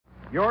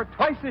you're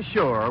twice as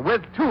sure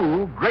with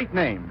two great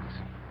names,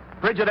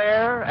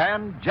 Frigidaire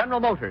and General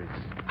Motors.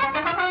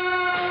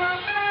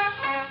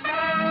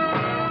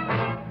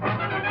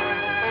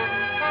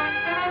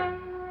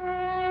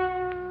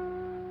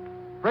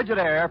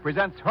 Frigidaire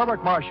presents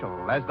Herbert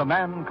Marshall as the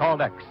man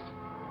called X.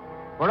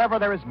 Wherever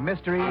there is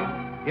mystery,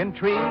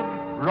 intrigue,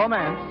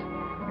 romance,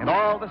 in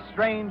all the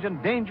strange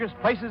and dangerous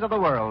places of the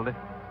world,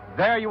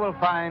 there you will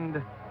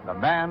find the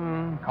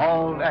man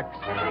called X.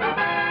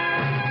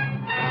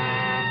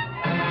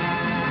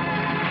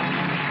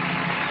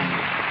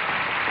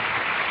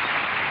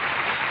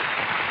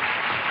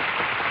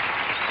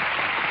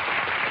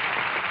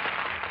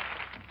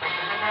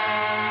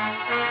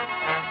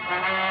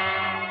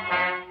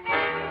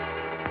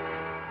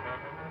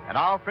 And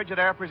now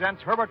Frigidaire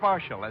presents Herbert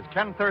Marshall as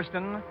Ken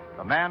Thurston,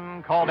 the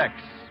man called X.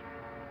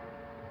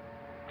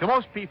 To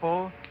most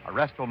people, a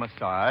restful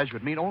massage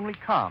would mean only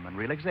calm and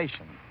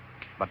relaxation.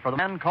 But for the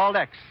man called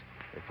X,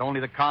 it's only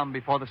the calm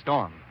before the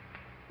storm.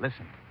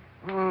 Listen.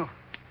 Oh,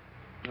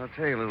 I'll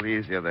take a little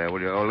easier there,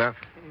 will you, Olaf?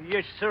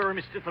 Yes, sir,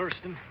 Mr.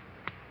 Thurston.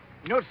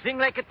 Nothing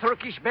like a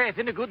Turkish bath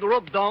and a good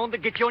rub down to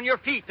get you on your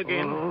feet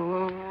again.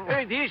 Oh.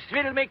 This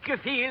will make you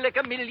feel like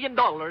 $1 million.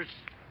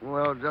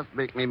 Well, just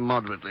make me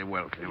moderately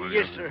wealthy, will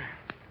Yes, you? sir.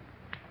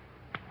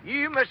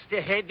 You must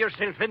have had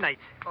yourself a night.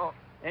 Oh.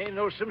 I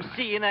know some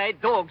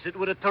seeing-eyed dogs that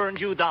would have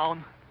turned you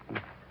down. Hey,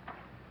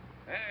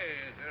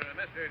 is there a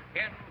Mr.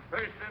 Ken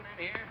Thurston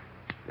in here?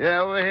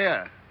 Yeah, over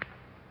here.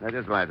 That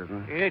is right,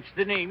 isn't it? It's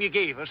the name you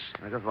gave us.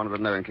 I just wanted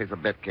to know in case a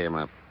bet came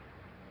up.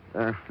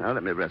 Now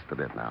let me rest a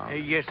bit now.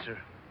 Yes, sir.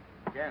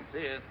 Can't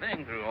see a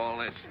thing through all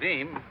this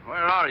steam. Where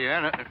are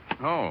you?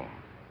 Oh,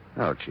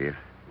 Chief.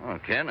 well,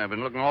 Ken, I've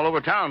been looking all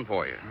over town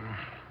for you.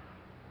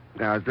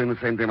 Yeah, I was doing the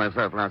same thing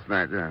myself last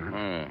night,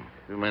 yeah.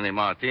 Too many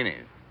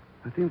martinis.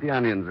 I think the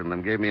onions in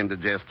them gave me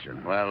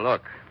indigestion. Well,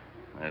 look,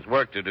 there's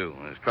work to do.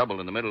 There's trouble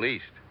in the Middle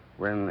East.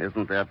 When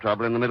isn't there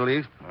trouble in the Middle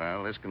East?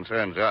 Well, this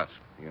concerns us.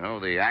 You know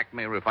the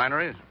Acme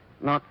refineries?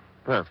 Not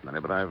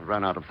personally, but I've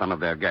run out of some of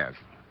their gas.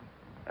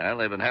 Well,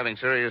 they've been having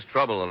serious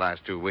trouble the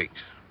last 2 weeks.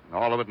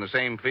 All of it in the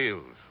same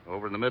fields,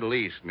 over in the Middle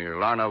East, near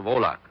Larna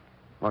Volak.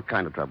 What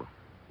kind of trouble?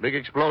 Big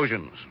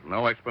explosions.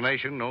 No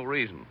explanation, no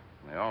reason.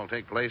 They all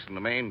take place in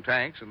the main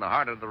tanks in the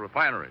heart of the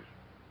refineries.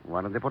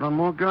 Why don't they put on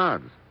more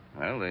guards?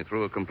 Well, they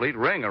threw a complete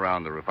ring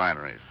around the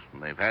refineries.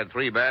 And they've had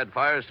 3 bad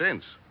fires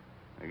since.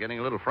 They're getting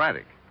a little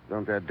frantic.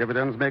 Don't their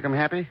dividends make them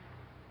happy?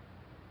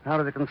 How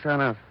does it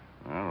concern us?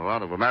 Well, a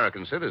lot of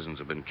American citizens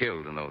have been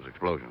killed in those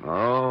explosions.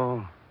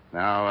 Oh.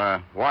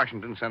 Now,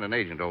 Washington sent an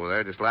agent over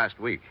there just last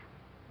week.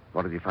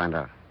 What did he find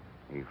out?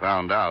 He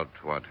found out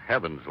what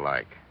heaven's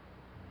like.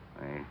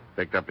 They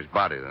picked up his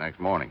body the next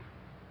morning.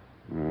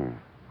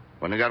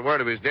 When they got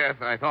word of his death,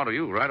 I thought of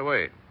you right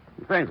away.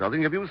 Thanks. I'll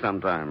think of you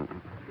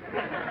sometime.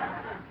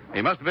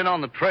 He must have been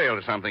on the trail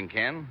or something,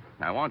 Ken.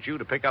 I want you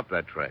to pick up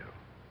that trail.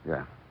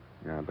 Yeah,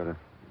 I better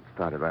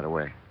start it right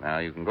away. Now,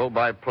 you can go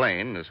by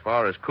plane as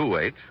far as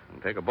Kuwait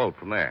and take a boat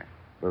from there.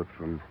 Boat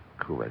from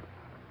Kuwait.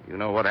 You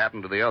know what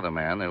happened to the other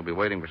man. They'll be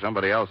waiting for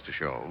somebody else to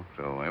show.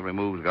 So every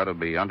move's got to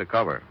be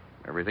undercover.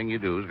 Everything you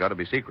do's got to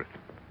be secret.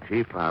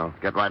 Chief, I'll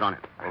get right on it.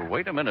 Well,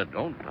 wait a minute.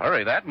 Don't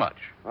hurry that much.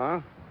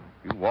 Huh?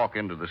 You walk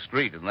into the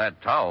street in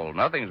that towel,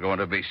 nothing's going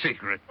to be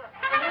secret.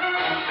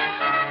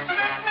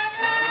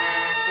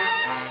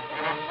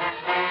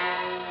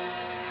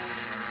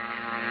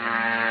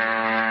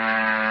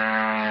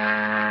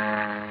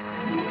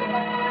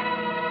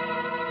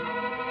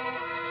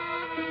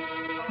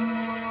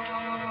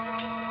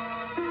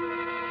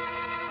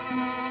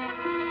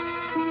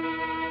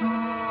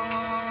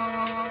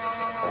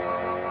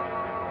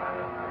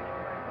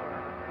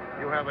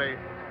 You have a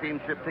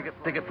steamship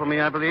ticket for me,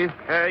 I believe?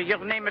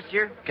 Your name,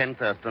 monsieur? Ken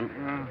Thurston.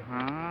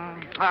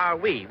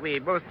 Oui,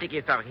 both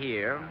tickets are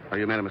here. Oh,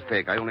 you made a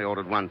mistake. I only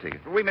ordered one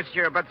ticket. Oui,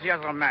 monsieur, but the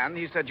other man,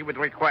 he said you would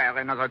require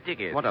another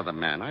ticket. What other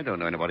man? I don't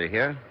know anybody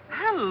here.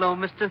 Hello,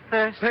 Mr.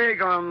 Thurston.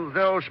 Pagan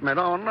Zellschmidt.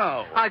 Oh,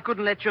 no. I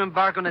couldn't let you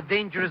embark on a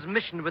dangerous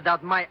mission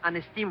without my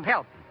unesteemed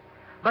help.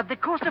 But the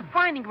cost of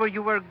finding where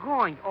you were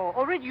going,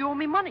 already you owe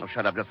me money. Oh,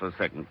 shut up just for a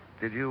second.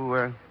 Did you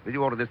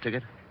order this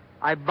ticket?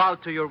 I bow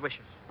to your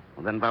wishes.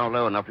 Well, then bow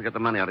low enough to get the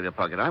money out of your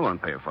pocket. I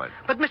won't pay for it.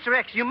 But, Mr.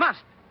 X, you must.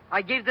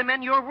 I gave the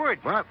men your word.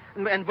 What?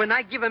 And when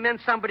I give a man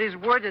somebody's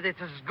word that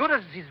it's as good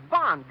as his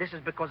bond, this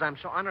is because I'm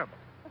so honorable.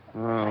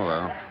 Oh,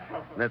 well.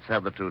 Let's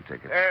have the 2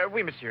 tickets.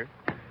 Oui, monsieur.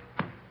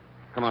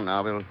 Come on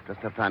now. We'll just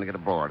have time to get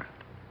aboard.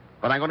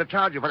 But I'm going to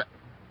charge you for that.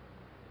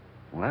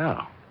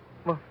 Well,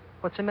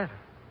 What's the matter?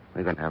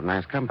 we're going to have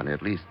nice company,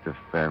 at least if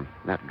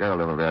that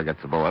girl over there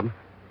gets aboard.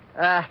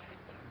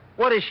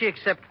 What is she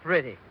except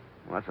pretty?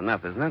 Well, that's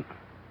enough, isn't it?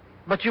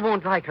 But you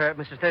won't like her,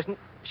 Mr. Thurston.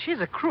 She's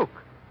a crook.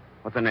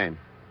 What's her name?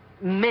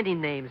 Many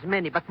names,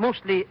 but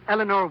mostly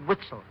Eleanor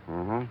Witzel.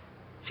 Mm-hmm.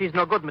 She's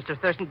no good, Mr.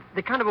 Thurston.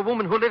 The kind of a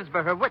woman who lives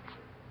by her wits.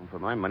 Well, for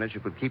my money, she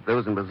could keep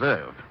those in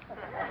reserve.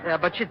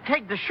 But she'd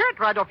take the shirt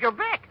right off your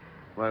back.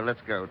 Well,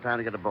 let's go. Time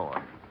to get aboard.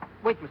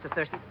 Wait, Mr.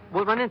 Thurston.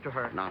 We'll run into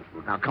her.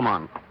 Nonsense. Now, come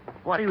on.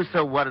 What are you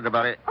so worried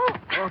about it? Oh.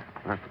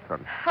 That's the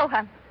trouble. Oh,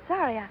 I'm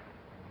sorry.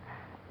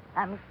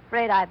 I'm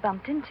afraid I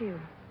bumped into you.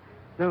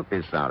 Don't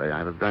be sorry.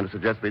 I was going to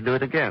suggest we do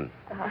it again.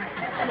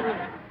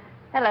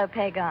 Hello,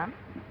 Pagon.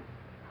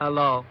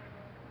 Hello.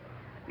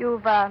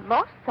 You've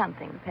lost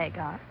something,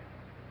 Pagon.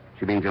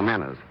 She means your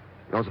manners.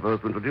 You're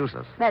supposed to introduce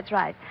us. That's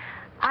right.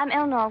 I'm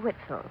Eleanor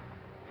Whitzel.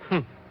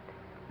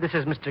 This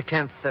is Mr.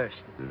 Kent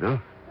Thurston.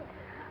 You?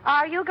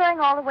 Are you going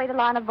all the way to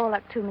Lana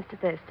Bullock too, Mr.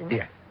 Thurston?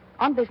 Yes.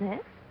 On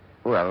business?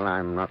 Well,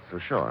 I'm not so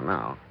sure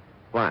now.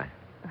 Why?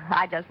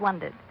 I just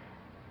wondered.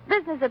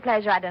 Business or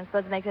pleasure, I don't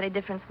suppose it makes any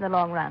difference in the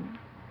long run.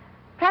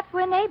 Perhaps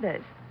we're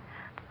neighbors.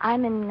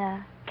 I'm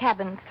in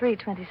cabin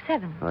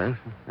 327. Well,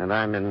 and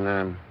I'm in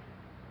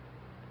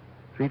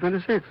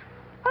 326.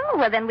 Oh,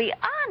 well, then we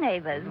are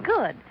neighbors.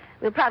 Good.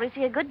 We'll probably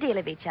see a good deal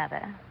of each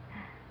other.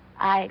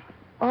 I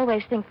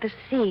always think the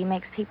sea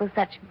makes people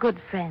such good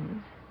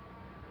friends.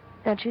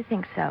 Don't you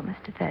think so,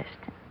 Mr.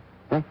 Thurston?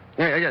 Huh?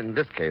 Yeah, in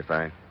this case,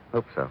 I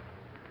hope so.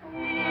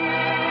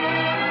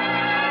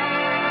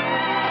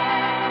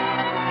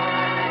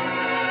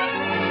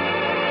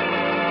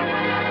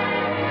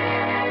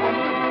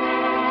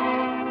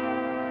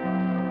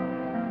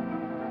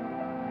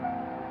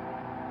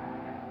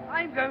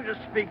 I'm going to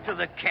speak to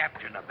the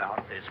captain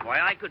about this. Why,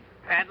 I could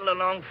paddle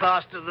along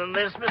faster than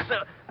this,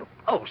 Mr.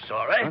 Oh,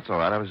 sorry. That's all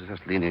right. I was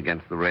just leaning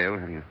against the rail,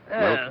 having a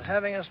Yes, smoke.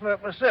 having a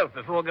smoke myself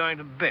before going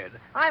to bed.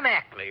 I'm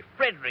Ackley,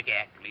 Frederick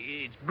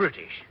Ackley. It's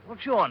British.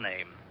 What's your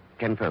name?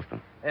 Ken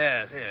Thurston.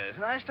 Yes.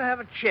 Nice to have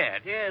a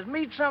chat. Yes,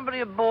 meet somebody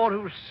aboard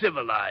who's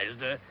civilized.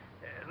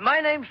 My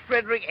name's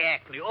Frederick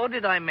Ackley, or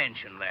did I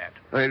mention that?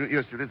 Oh,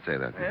 yes, you did say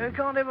that. I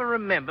can't ever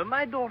remember.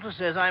 My daughter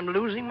says I'm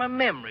losing my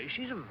memory.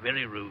 She's a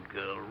very rude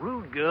girl.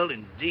 Rude girl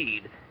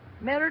indeed.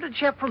 Married a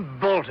chap from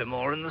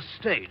Baltimore in the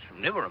States.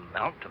 Never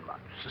amount to much.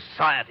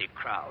 Society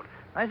crowd.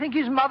 I think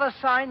his mother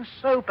signs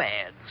soap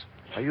ads.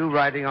 Are you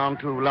riding on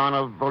to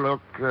Lana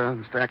Bullock,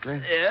 Mr.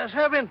 Ackley? Yes,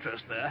 have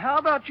interest there. How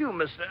about you,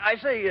 Mr. I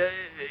say,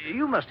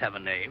 you must have a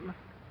name.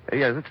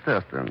 Yes, it's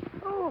Thurston.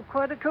 Oh,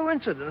 quite a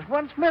coincidence.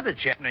 Once met a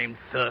chap named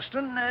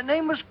Thurston.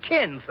 Name was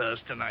Ken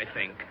Thurston, I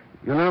think.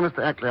 You know, Mr.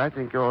 Ackley, I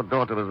think your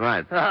daughter was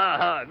right.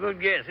 Good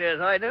guess. Yes,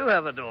 I do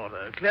have a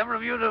daughter. Clever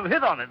of you to have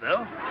hit on it,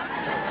 though.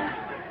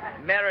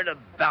 Married a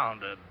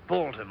bounder,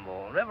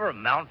 Baltimore. Never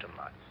amount to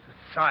much.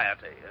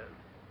 Society.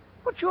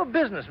 What's your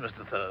business,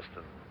 Mr.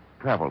 Thurston?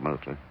 Travel,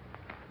 mostly.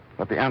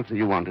 But the answer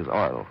you want is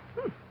oil.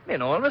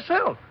 In oil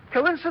myself.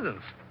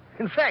 Coincidence.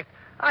 In fact,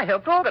 I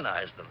helped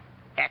organize them.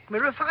 Acme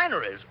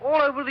refineries,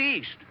 all over the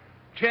East.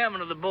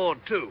 Chairman of the board,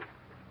 too.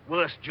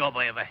 Worst job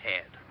I ever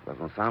had.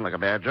 Doesn't sound like a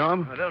bad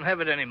job. I don't have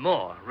it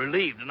anymore.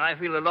 Relieved, and I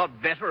feel a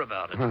lot better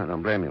about it. I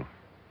don't blame you.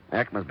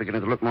 Acme's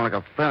beginning to look more like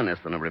a furnace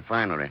than a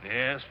refinery.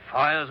 Yes,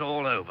 fires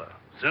all over.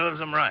 Serves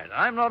them right.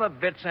 I'm not a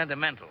bit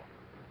sentimental.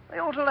 They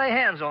ought to lay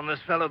hands on this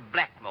fellow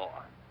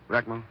Blackmore.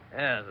 Blackmore?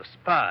 Yeah, the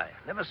spy.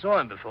 Never saw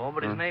him before,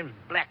 but his name's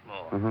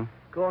Blackmore. Mm-hmm.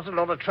 Caused a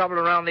lot of trouble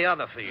around the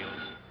other fields.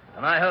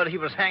 And I heard he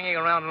was hanging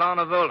around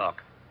Lana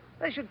Bullock.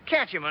 They should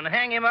catch him and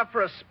hang him up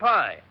for a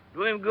spy.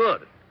 Do him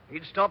good.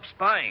 He'd stop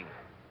spying.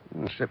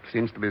 The ship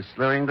seems to be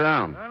slowing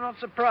down. I'm not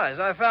surprised.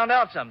 I found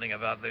out something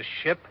about this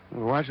ship.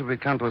 Well, why should we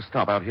come to a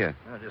stop out here?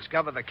 I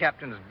discovered the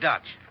captain's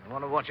Dutch. I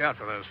want to watch out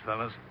for those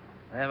fellas.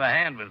 They have a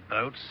hand with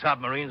boats,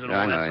 submarines, and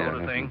all that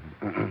sort of thing.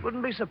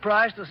 Wouldn't be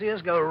surprised to see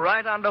us go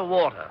right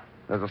underwater.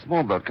 There's a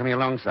small boat coming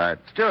alongside.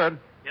 Steward,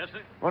 Yes,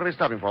 sir? what are we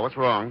stopping for? What's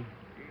wrong?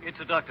 It's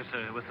a doctor,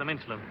 sir, with some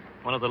insulin.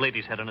 One of the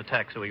ladies had an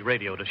attack, so he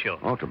radioed ashore.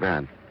 Oh, too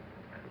bad.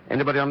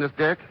 Anybody on this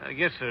deck?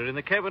 Yes, sir, in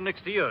the cabin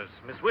next to yours,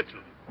 Miss Whitzel.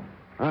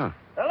 Oh.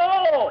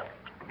 Hello!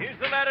 Here's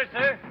the ladder,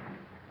 sir.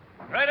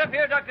 Right up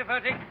here, Dr.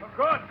 Fertig.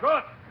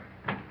 Good.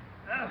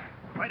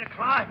 Quite a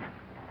climb.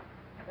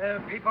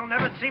 People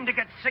never seem to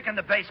get sick in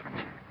the basement.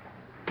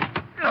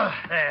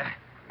 There.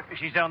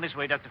 She's down this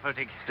way, Dr.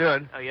 Fertig.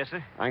 Steward, Yes,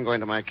 sir? I'm going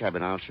to my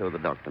cabin. I'll show the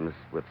doctor Miss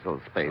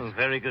Whitsel's space. Oh,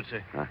 very good,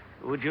 sir. Huh?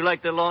 Would you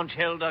like the launch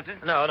held, Doctor?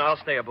 No, I'll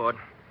stay aboard.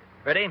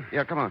 Ready?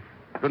 Yeah, come on.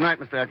 Good night,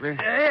 Mr. Ackley.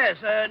 Yes,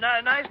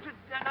 nice to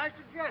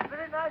chat.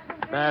 Very nice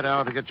indeed. Bad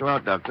hour to get you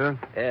out, Doctor.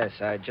 Yes,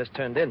 I just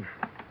turned in.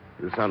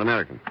 You sound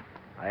American.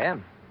 I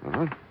am.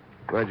 Uh-huh.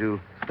 Where'd you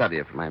study,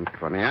 if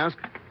I may ask?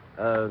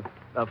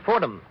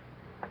 Fordham.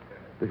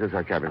 This is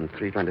her cabin,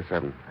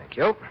 327. Thank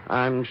you.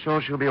 I'm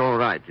sure she'll be all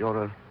right.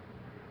 You're a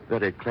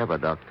very clever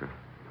doctor.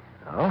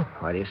 Oh,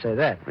 why do you say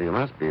that? Well, you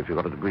must be if you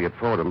got a degree at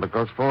Fordham,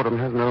 because Fordham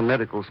has no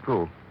medical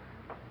school.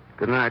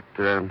 Good night,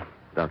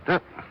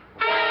 Doctor.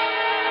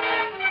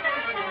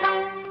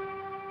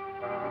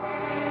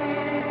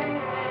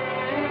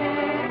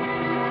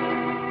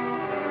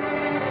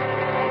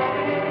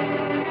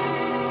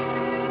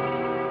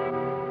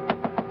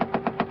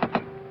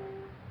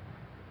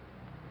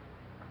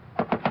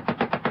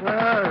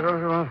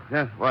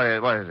 Yeah,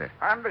 what is it?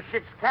 I'm the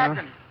ship's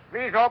captain.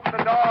 Please open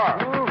the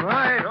door.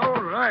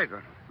 All right.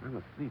 I'm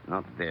asleep,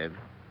 not dead.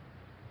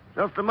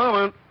 Just a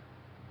moment.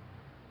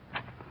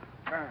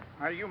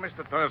 Are you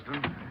Mr.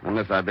 Thurston?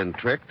 Unless I've been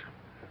tricked.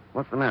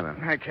 What's the matter?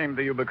 I came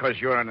to you because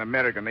you're an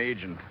American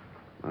agent.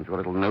 Aren't you a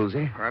little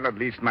nosy? Well, at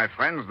least my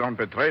friends don't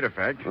betray the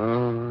fact.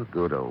 Oh,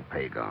 good old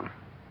Pagon.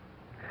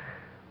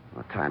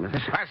 What time is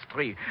it? Past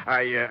 3.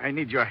 I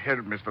need your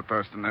help, Mr.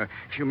 Thurston. A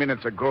few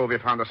minutes ago, we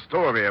found a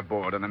stowaway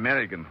aboard, an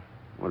American.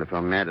 Well, if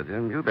I'm mad at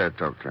him, you better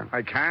talk to him.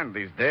 I can't.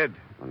 He's dead.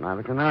 Well,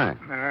 neither can I.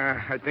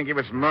 I think he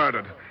was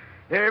murdered.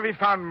 We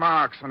found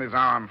marks on his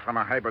arm from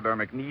a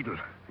hypodermic needle.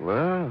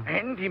 Well,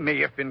 And he may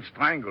have been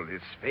strangled.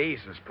 His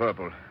face is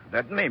purple.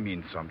 That may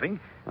mean something.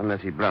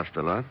 unless he blushed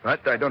a lot.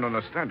 But I don't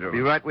understand you.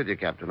 Be right with you,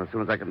 Captain, as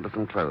soon as I get into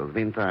some clothes.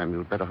 Meantime,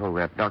 you'd better hold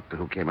that doctor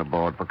who came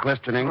aboard for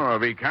questioning. Oh,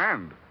 we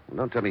can't. Well,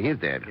 don't tell me he's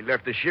dead. He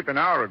left the ship an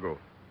hour ago.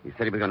 He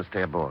said he was going to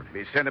stay aboard.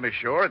 We sent him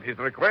ashore at his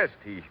request.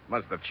 He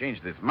must have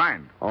changed his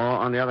mind. Or,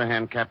 on the other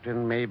hand,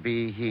 Captain,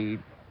 maybe he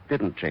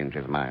didn't change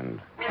his mind.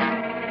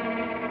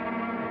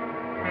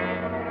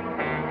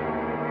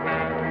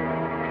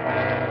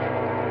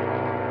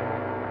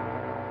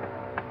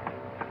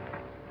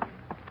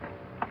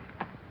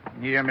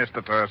 Here,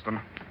 Mr. Thurston.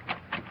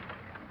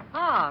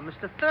 Ah,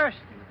 Mr.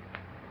 Thurston.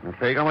 Now,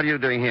 Fagan, what are you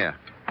doing here?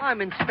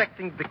 I'm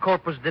inspecting the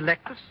corpus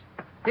delictus.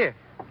 Here.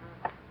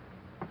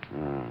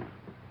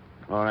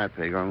 All right,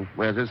 Fagan.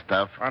 Where's his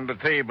stuff? On the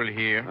table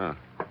here.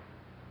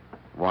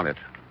 Want it.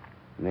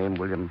 Name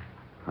William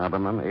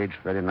Haberman, age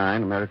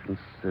 39, American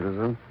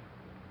citizen.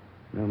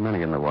 No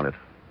money in the wallet.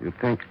 You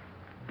think?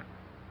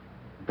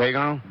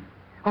 Fagan?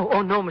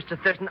 Oh, no,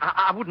 Mr. Thurston.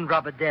 I wouldn't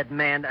rob a dead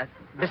man.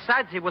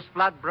 Besides, he was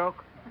flat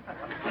broke.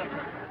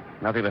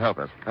 Nothing to help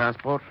us.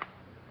 Passport?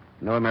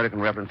 No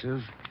American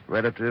references.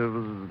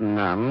 Relatives?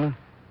 None.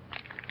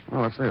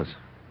 Oh, what's this?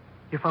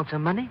 You found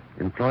some money?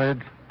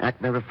 Employed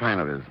Acme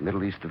Refineries,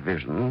 Middle East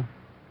Division.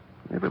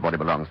 Everybody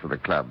belongs to the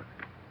club.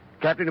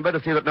 Captain, you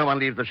better see that no one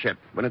leaves the ship.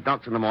 When it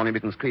docks in the morning, we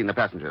can screen the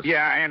passengers.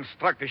 Yeah, I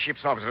instruct the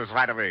ship's officers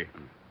right away.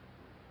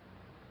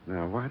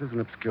 Now, why does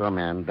an obscure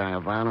man die a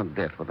violent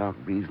death without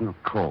reason or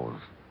cause?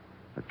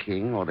 A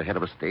king or the head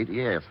of a state,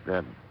 yes,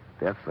 their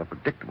deaths are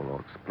predictable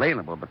or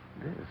explainable, but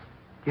this...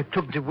 You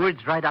took the words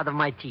right out of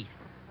my teeth.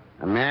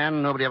 A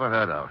man nobody ever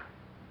heard of.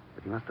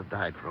 But he must have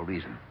died for a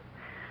reason.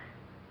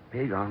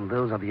 Pagan,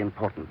 those are the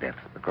important deaths,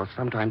 because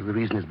sometimes the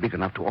reason is big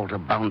enough to alter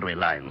boundary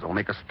lines or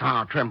make a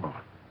star tremble.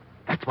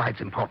 That's why it's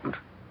important.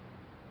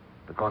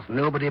 Because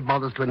nobody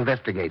bothers to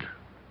investigate.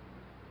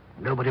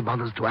 Nobody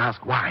bothers to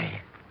ask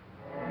why.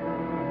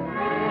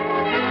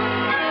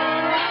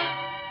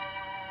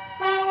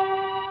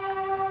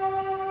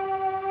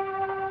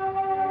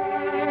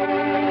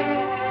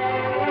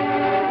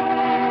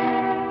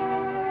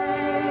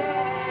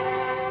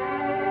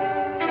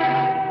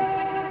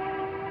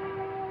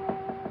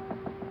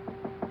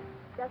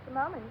 Just a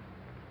moment.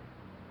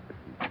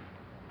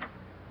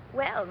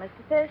 Well, Mr.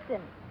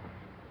 Thurston,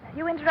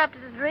 you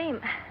interrupted a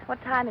dream.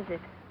 What time is it?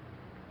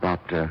 About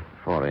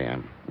 4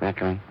 a.m. May I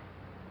come in?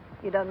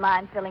 You don't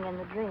mind filling in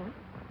the dream?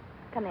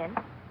 Come in.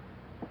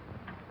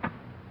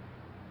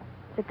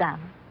 Sit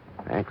down.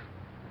 Thanks.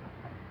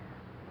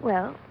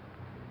 Well,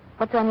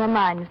 what's on your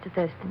mind, Mr.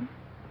 Thurston?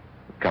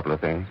 A couple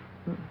of things.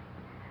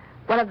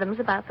 One of them's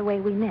about the way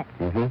we met.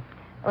 Mm-hmm.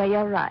 Well,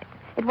 you're right.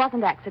 It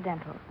wasn't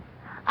accidental.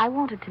 I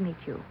wanted to meet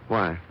you.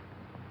 Why?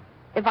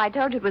 If I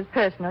told you it was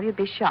personal, you'd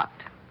be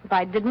shocked. If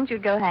I didn't,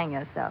 you'd go hang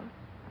yourself.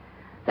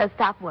 So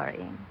stop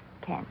worrying,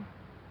 Ken.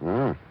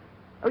 Oh.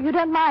 Oh, you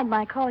don't mind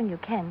my calling you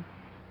Ken.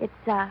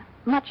 It's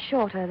much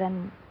shorter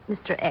than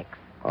Mr. X.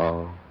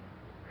 Oh.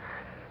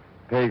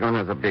 Pagan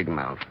has a big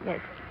mouth.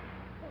 Yes.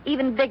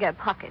 Even bigger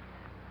pockets.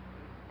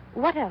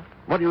 What else?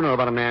 What do you know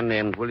about a man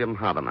named William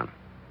Haberman?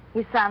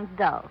 He sounds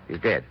dull. He's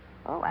dead.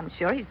 Oh, I'm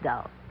sure he's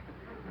dull.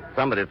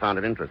 Somebody found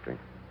it interesting.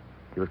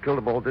 He was killed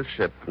aboard this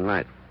ship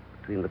tonight,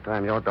 between the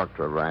time your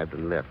doctor arrived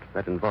and left.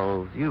 That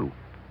involves you.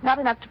 Not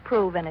enough to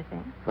prove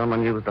anything.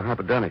 Someone used a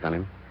hypodermic on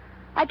him.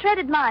 I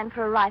traded mine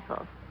for a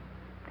rifle.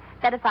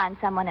 Better find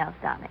someone else,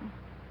 darling.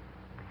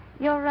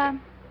 Your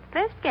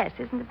first guess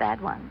isn't a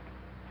bad one.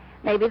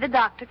 Maybe the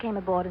doctor came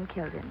aboard and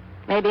killed him.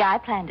 Maybe I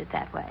planned it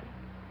that way.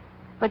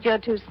 But you're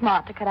too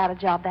smart to cut out a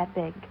job that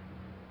big.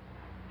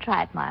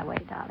 Try it my way,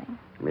 darling.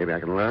 Maybe I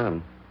can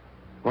learn.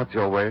 What's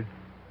your way?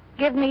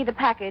 Give me the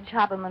package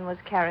Haberman was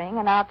carrying,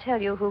 and I'll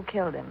tell you who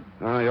killed him.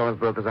 Oh, you're as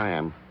broke as I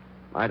am.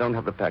 I don't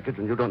have the package,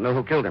 and you don't know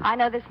who killed him. I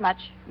know this much.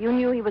 You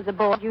knew he was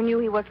aboard. You knew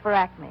he worked for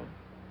Acme.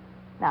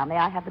 Now, may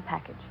I have the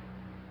package?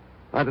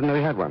 I didn't know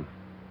he had one.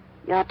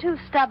 You're too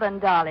stubborn,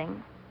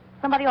 darling.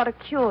 Somebody ought to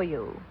cure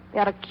you. They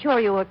ought to cure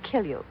you or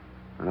kill you.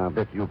 And I'll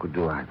bet you could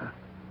do either.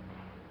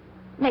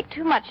 Make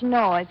too much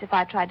noise if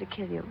I tried to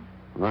kill you.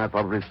 And I'd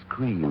probably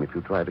scream if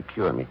you tried to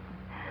cure me.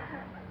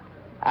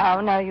 Oh,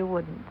 no, you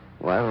wouldn't.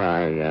 Well,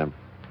 I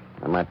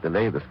might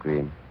delay the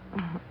scream.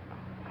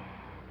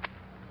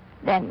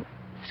 Then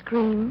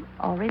scream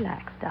or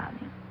relax,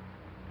 darling.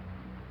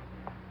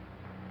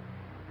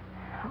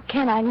 Oh,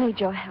 Ken, I need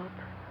your help.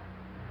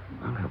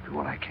 I'll help you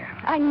what I can.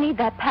 I need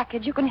that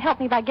package. You can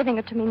help me by giving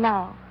it to me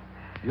now.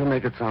 You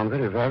make it sound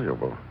very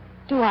valuable.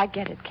 Do I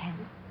get it, Ken?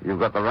 You've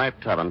got the right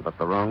talent, but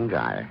the wrong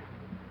guy.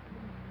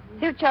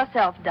 Suit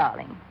yourself,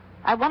 darling.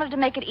 I wanted to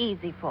make it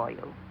easy for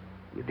you.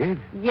 You did?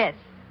 Yes.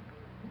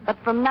 But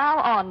from now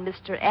on,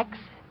 Mr. X,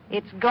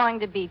 it's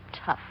going to be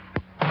tough.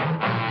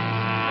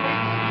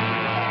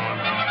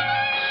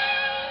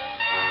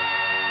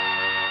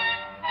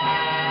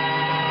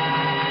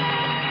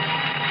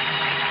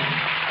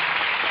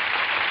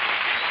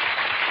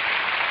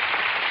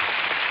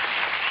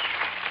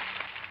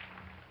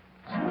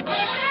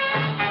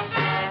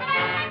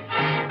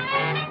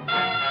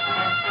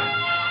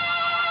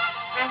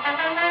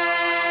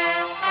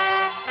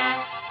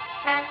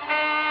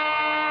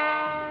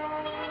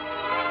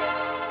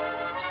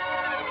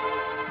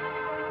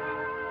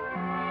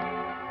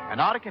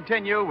 now to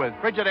continue with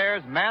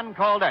Frigidaire's Man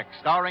Called X,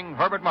 starring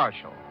Herbert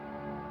Marshall.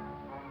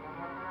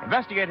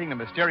 Investigating the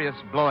mysterious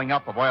blowing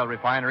up of oil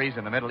refineries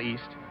in the Middle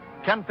East,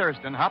 Ken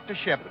Thurston hopped a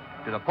ship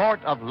to the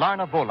port of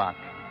Larnavolok.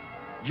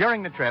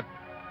 During the trip,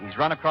 he's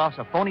run across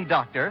a phony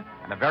doctor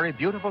and a very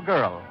beautiful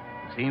girl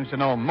who seems to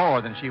know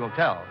more than she will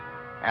tell,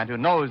 and who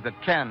knows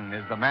that Ken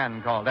is the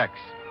Man Called X.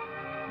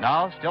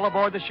 Now, still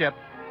aboard the ship,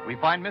 we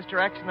find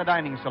Mr. X in the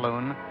dining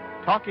saloon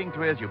talking to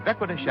his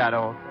ubiquitous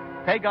shadow,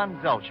 Pagon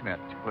Zellschmidt,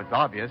 who it's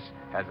obvious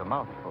has a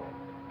mouthful.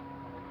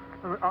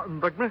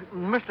 But,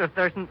 Mr.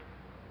 Thurston,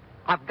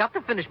 I've got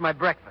to finish my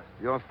breakfast.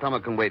 Your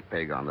stomach can wait,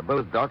 Pagon. The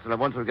boat's docked, and I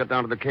want you to get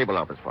down to the cable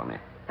office for me.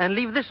 And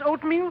leave this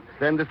oatmeal?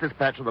 Send this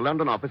dispatch to the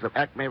London office of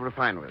Acme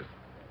Refineries.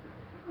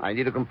 I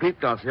need a complete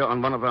dossier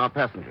on one of our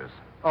passengers.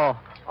 Oh,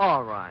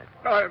 all right.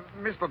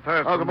 Mr.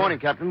 Thurston. Oh, good morning,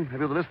 Captain.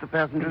 Have you the list of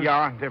passengers?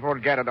 Yeah, they've all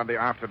gathered on the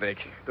afterdeck.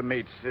 The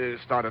mates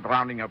started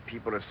rounding up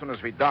people as soon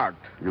as we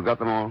docked. You got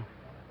them all?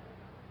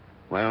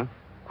 Well?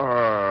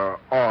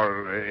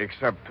 All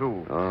except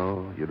two.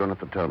 Oh, you don't have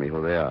to tell me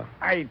who they are.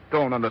 I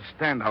don't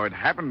understand how it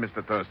happened,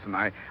 Mr. Thurston.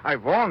 I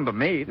warned the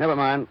mate. Never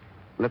mind.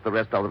 Let the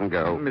rest of them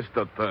go.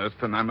 Mr.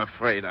 Thurston, I'm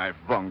afraid I've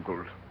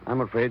bungled.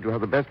 I'm afraid you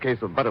have the best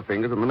case of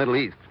butterfingers in the Middle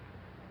East.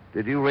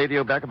 Did you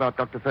radio back about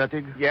Dr.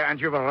 Fertig? Yeah,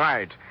 and you were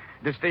right.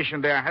 The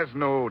station there has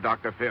no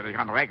Dr. Fertig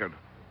on record.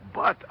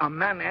 But a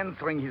man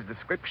answering his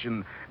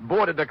description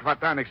boarded the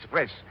Kvatan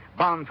Express,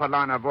 bound for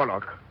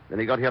Larnavolok. Then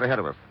he got here ahead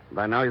of us.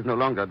 By now, he's no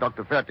longer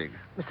Dr. Fertig.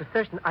 Mr.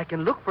 Thurston, I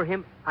can look for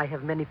him. I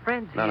have many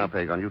friends here. No,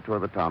 Pagon. You tour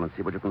the town and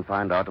see what you can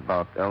find out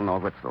about Eleanor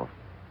Wetzel.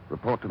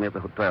 Report to me at the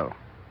hotel.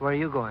 Where are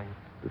you going?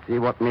 To see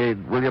what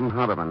made William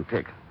Haberman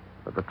tick.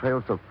 But the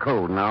trail's so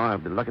cold now,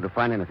 I'd be lucky to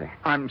find anything.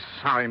 I'm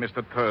sorry,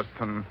 Mr.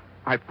 Thurston.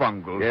 I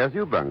bungled. Yes,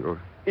 you bungled.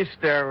 Is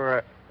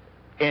there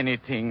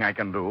anything I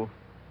can do?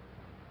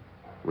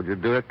 Would you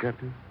do it,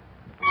 Captain?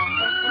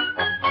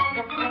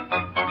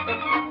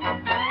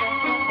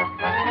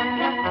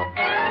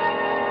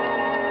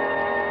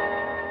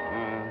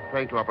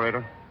 Thank you,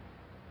 operator.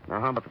 Now,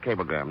 how about the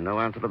cablegram? No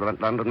answer to the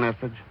London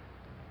message?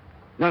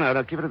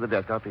 No, keep it at the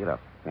desk. I'll pick it up.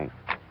 Thanks.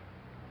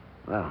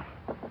 Well.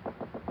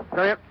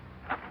 Go ahead.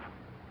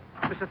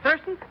 Mr.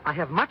 Thurston, I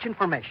have much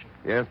information.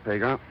 Yes,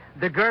 Pagon.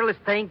 The girl is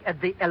staying at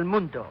the El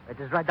Mundo. It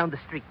is right down the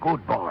street.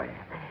 Good boy.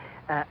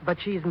 But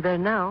she isn't there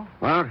now.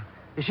 What?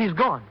 She's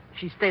gone.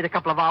 She stayed a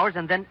couple of hours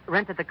and then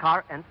rented the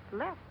car and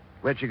left.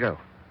 Where'd she go?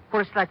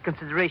 For a slight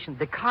consideration,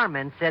 the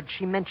carman said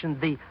she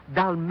mentioned the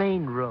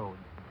Dalmain Road.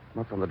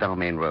 What's on the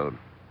Dalmain Road?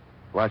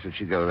 Why should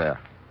she go there?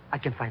 I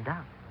can find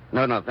out.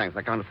 No, thanks.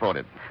 I can't afford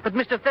it. But,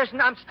 Mr. Thurston,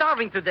 I'm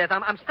starving to death.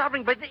 I'm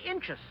starving by the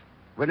inches.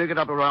 When you get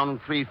up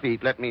around 3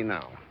 feet, let me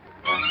know.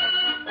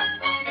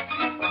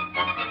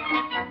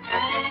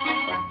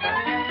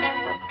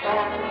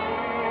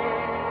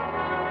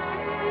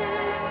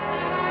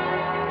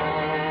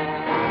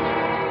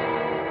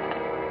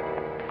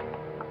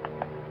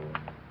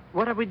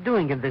 What are we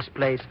doing in this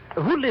place?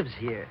 Who lives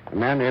here? A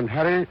man named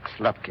Harry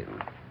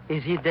Slutkin.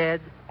 Is he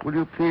dead? Will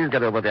you please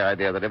get over the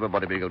idea that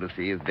everybody we go to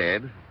see is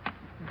dead?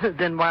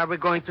 Then why are we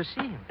going to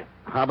see him?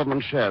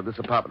 Haberman shared this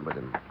apartment with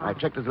him. I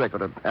checked his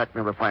record at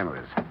Acme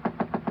Refineries.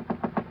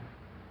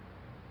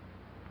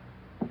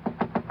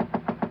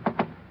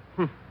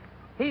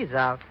 He's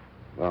out.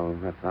 Well,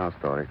 that's our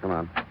story. Come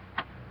on.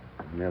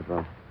 May as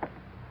well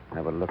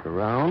have a look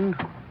around.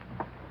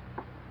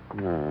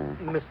 No.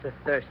 Mr.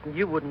 Thurston,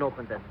 you wouldn't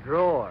open that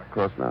drawer. Of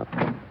course not.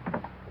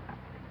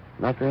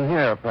 Nothing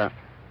here, Pat.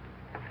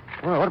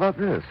 Well, what about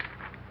this?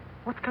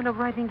 What kind of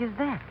writing is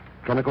that?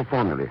 Chemical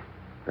formulae.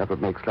 That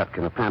would make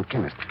Slutkin a plant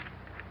chemist.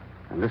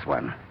 And this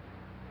one.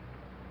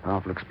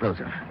 Powerful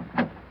explosive.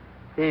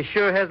 He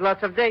sure has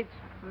lots of dates.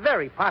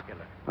 Very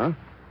popular. Huh?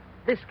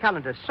 This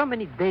calendar, so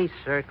many days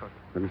circled.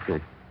 Let me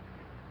see.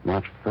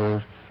 March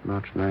 1st,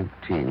 March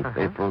 19th,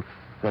 April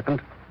 2nd,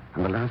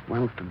 and the last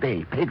one's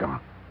today, Pagon.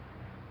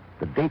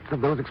 The dates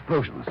of those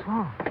explosions.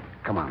 Oh.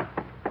 Come on.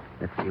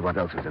 Let's see what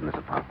else is in this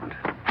apartment.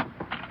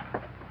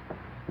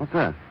 What's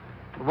that?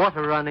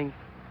 Water running.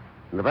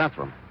 In the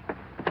bathroom.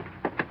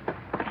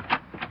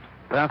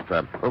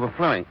 Bathtub,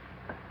 overflowing.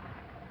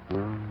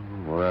 Oh,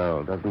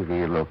 well, doesn't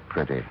he look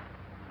pretty?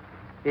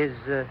 Is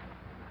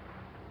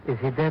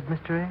he dead,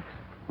 Mr. X?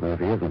 Well, if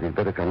he isn't, he'd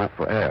better come up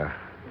for air.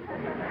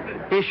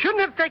 He shouldn't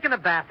have taken a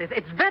bath.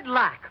 It's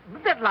Vedlock.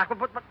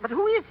 But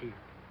who is he?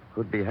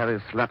 Could be Harry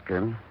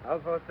Slutkin. I'll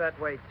vote that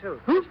way, too,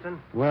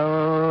 Thurston.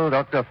 Well,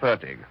 Dr.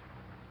 Fertig.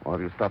 Or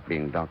have you stopped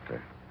being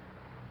doctor?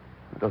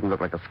 It doesn't look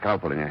like a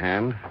scalpel in your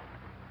hand.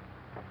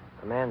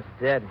 The man's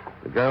dead.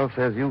 The girl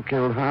says you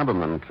killed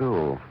Haberman,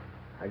 too.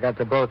 I got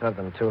to both of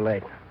them too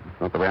late.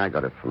 That's not the way I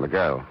got it from the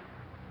girl.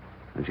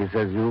 And she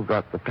says you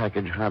got the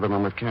package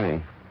Haberman was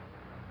carrying.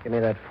 Give me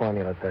that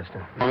formula,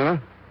 Thurston. Formula?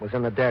 It was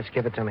in the desk.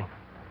 Give it to me.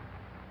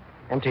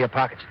 Empty your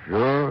pockets.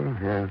 Sure,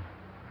 yeah.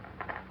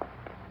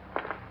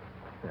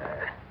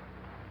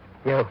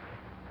 You.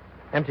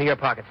 Empty your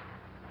pockets.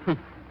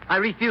 I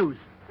refuse.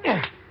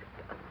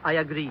 I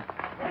agree.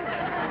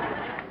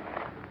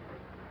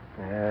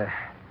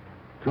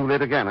 Too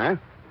late again, eh?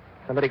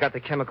 Somebody got the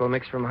chemical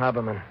mix from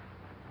Haberman.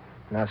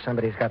 Now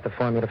somebody's got the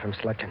formula from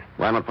Sletton.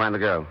 Why not find the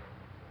girl?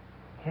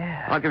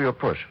 Yeah. I'll give you a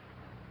push.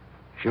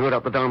 Shoot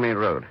up the Domain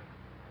Road.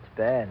 It's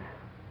bad.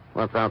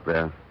 What's out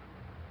there?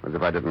 As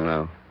if I didn't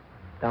know.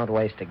 Don't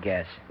waste a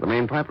guess. The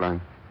main pipeline.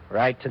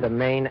 Right to the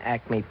main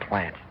Acme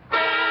plant.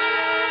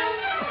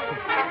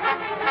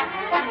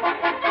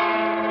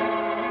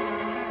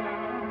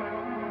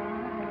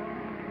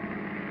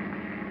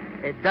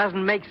 It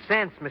doesn't make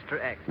sense,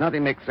 Mr. X.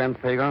 Nothing makes sense,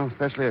 Pagan,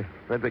 especially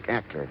Frederick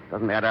Acme.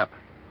 Doesn't add up.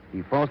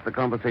 He forced the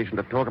conversation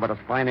to talk about a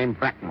spy named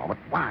Blackmore, but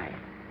why?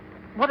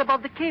 What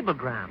about the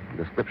cablegram?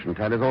 Description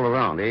tallies all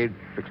around. Age,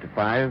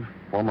 65,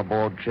 former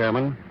board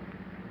chairman.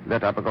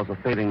 Let up because of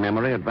fading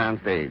memory,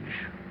 advanced age.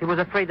 He was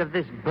afraid of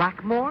this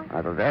Blackmore?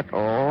 Either that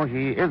or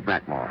he is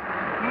Blackmore.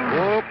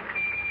 Oh.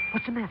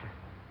 What's the matter?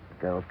 The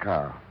girl's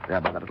car.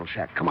 There by that little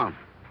shack. Come on.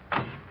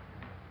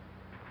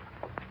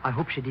 I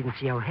hope she didn't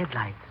see our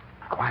headlights.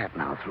 Quiet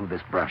now through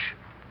this brush.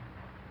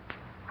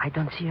 I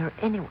don't see her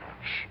anywhere.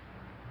 Shh.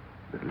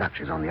 Good luck,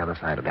 she's on the other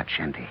side of that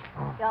shanty.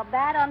 Oh. You're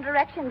bad on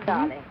directions,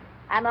 darling.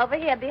 I'm over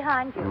here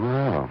behind you.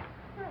 Well,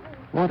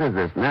 what is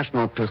this,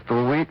 National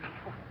Pistol Week?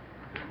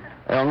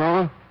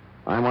 Eleanor,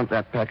 I want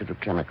that package of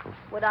chemicals.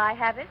 Would I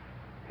have it?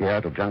 Here,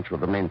 at a junction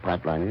with the main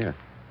pipeline here.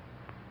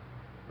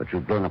 But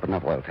you've blown up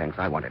enough oil tanks.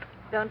 I want it.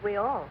 Don't we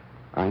all?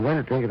 I'm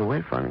going to take it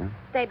away from you.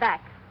 Stay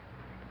back.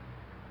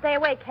 Stay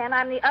away, Ken.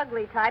 I'm the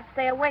ugly type.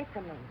 Stay away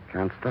from me.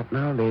 Can't stop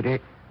now, lady.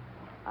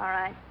 All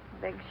right,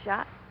 big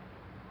shot.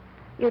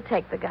 You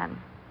take the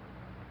gun.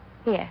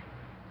 Here.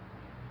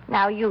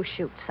 Now you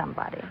shoot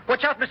somebody.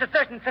 Watch out, Mr.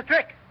 Thurston. It's a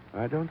trick.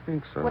 I don't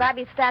think so. Would I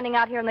be standing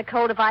out here in the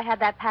cold if I had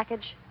that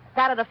package?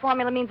 That or the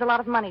formula means a lot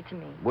of money to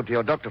me. What did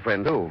your doctor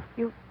friend do?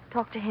 You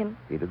talked to him?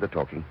 He did the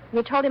talking.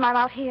 You told him I'm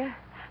out here?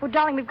 Oh,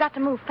 darling, we've got to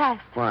move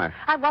fast. Why?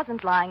 I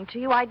wasn't lying to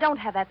you. I don't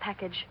have that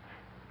package.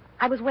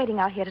 I was waiting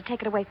out here to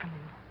take it away from him.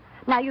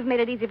 Now you've made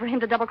it easy for him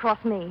to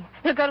double-cross me.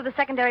 He'll go to the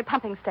secondary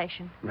pumping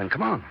station. Then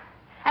come on.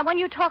 And when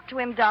you talk to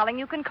him, darling,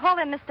 you can call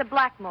him Mr.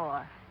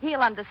 Blackmore.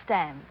 He'll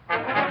understand.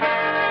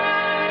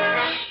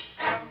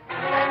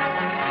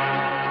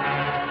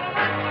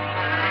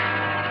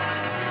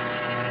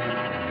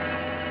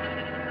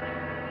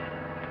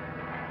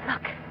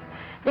 Look,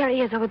 there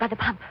he is over by the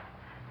pump.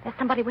 There's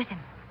somebody with him.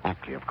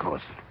 Acme, of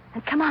course.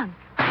 And come on.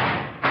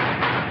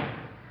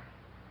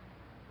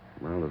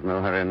 Well, there's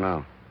no hurry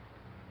now.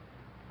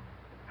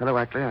 Hello,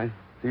 Acme. I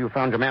see you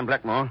found your man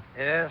Blackmore.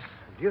 Yes,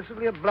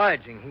 deucedly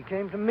obliging. He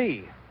came to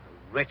me.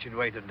 A wretched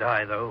way to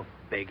die, though,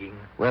 begging.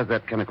 Where's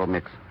that chemical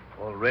mix?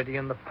 Already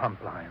in the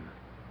pump line.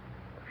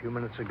 A few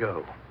minutes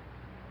ago.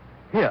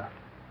 Here.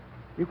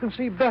 You can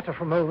see better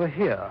from over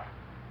here.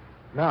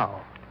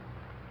 Now,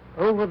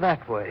 over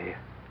that way.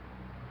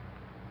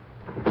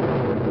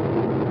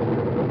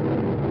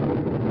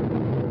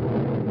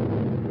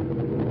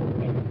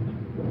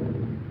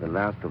 The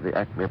last of the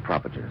Acme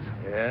properties.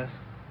 Yes.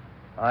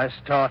 I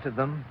started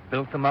them,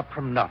 built them up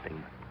from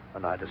nothing,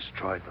 and I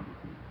destroyed them.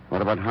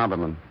 What about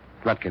Harberman,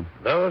 Slutkin?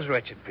 Those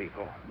wretched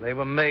people, they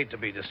were made to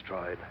be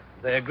destroyed.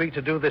 They agreed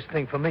to do this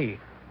thing for me.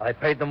 I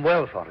paid them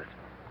well for it.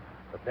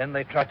 But then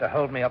they tried to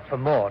hold me up for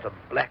more, to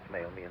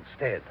blackmail me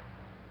instead.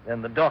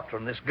 Then the doctor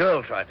and this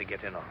girl tried to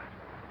get in on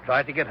it.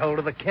 Tried to get hold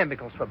of the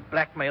chemicals for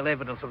blackmail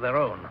evidence of their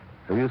own.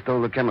 So you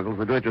stole the chemicals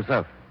to do it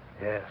yourself?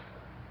 Yes.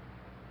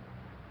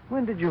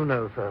 When did you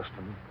know,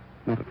 Thurston?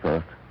 Not at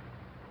first.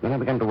 Then I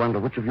began to wonder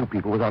which of you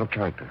people was out of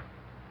character.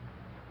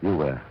 You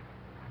were.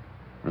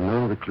 I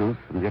know the truth,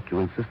 and yet you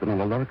insisted on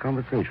a lot of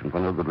conversation for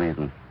no good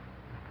reason.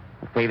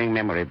 A failing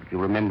memory, but you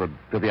remembered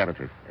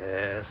trivialities.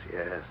 Yes,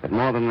 yes. But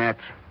more than that,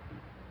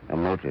 a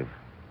motive.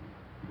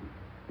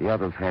 The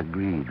others had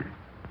greed.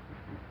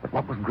 But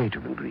what was greater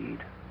than greed?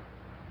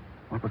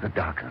 What was a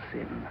darker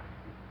sin?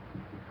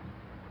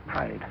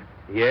 Pride.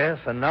 Yes,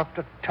 enough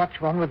to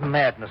touch one with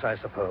madness, I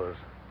suppose.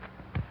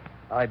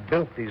 I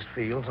built these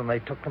fields, and they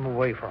took them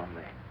away from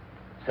me.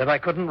 Said I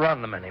couldn't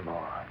run them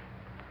anymore.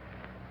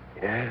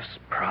 Yes,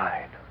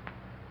 pride.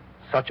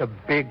 Such a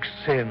big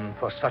sin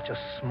for such a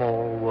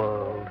small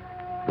world.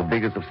 The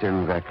biggest of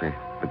sins, actually,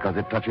 because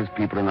it touches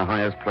people in the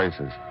highest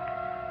places.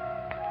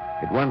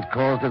 It once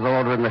caused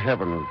disorder in the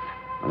heavens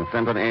and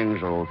sent an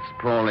angel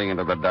sprawling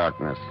into the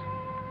darkness.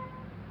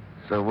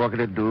 So what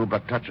could it do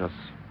but touch us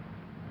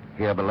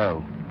here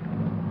below?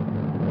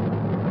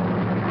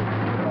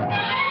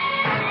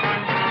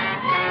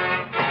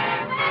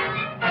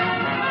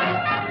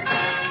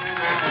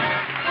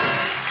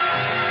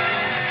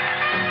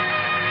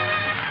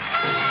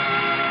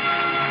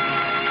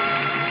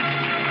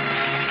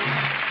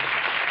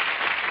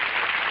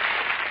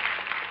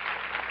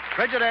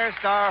 Frigidaire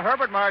star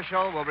Herbert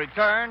Marshall will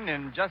return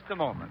in just a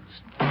moment.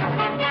 And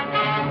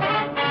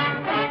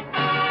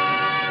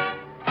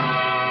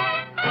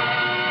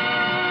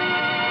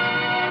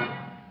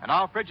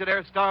now,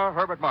 Frigidaire star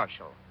Herbert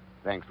Marshall.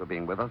 Thanks for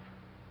being with us.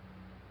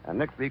 And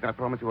next week, I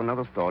promise you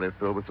another story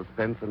filled with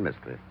suspense and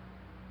mystery.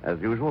 As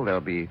usual,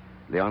 there'll be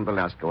Leon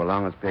Velasco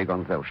along as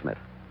Pagon Zelschmidt.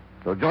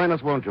 So join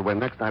us, won't you, when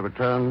next I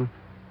return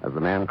as the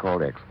man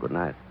called X. Good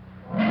night.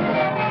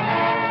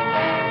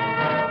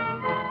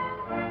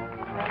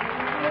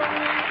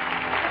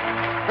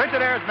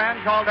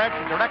 Called X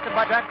is directed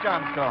by Jack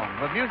Johnstone,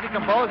 with music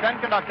composed and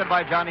conducted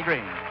by Johnny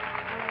Green.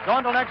 So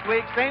until next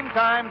week, same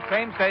time,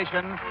 same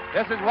station,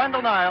 this is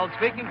Wendell Niles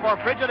speaking for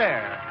Frigid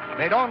Air,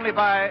 made only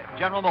by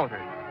General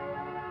Motors.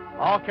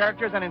 All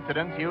characters and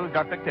incidents used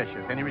are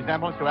fictitious. Any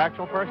resemblance to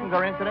actual persons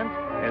or incidents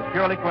is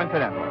purely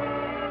coincidental.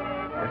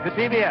 This is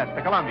CBS,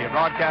 the Columbia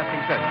Broadcasting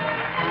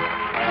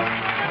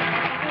System.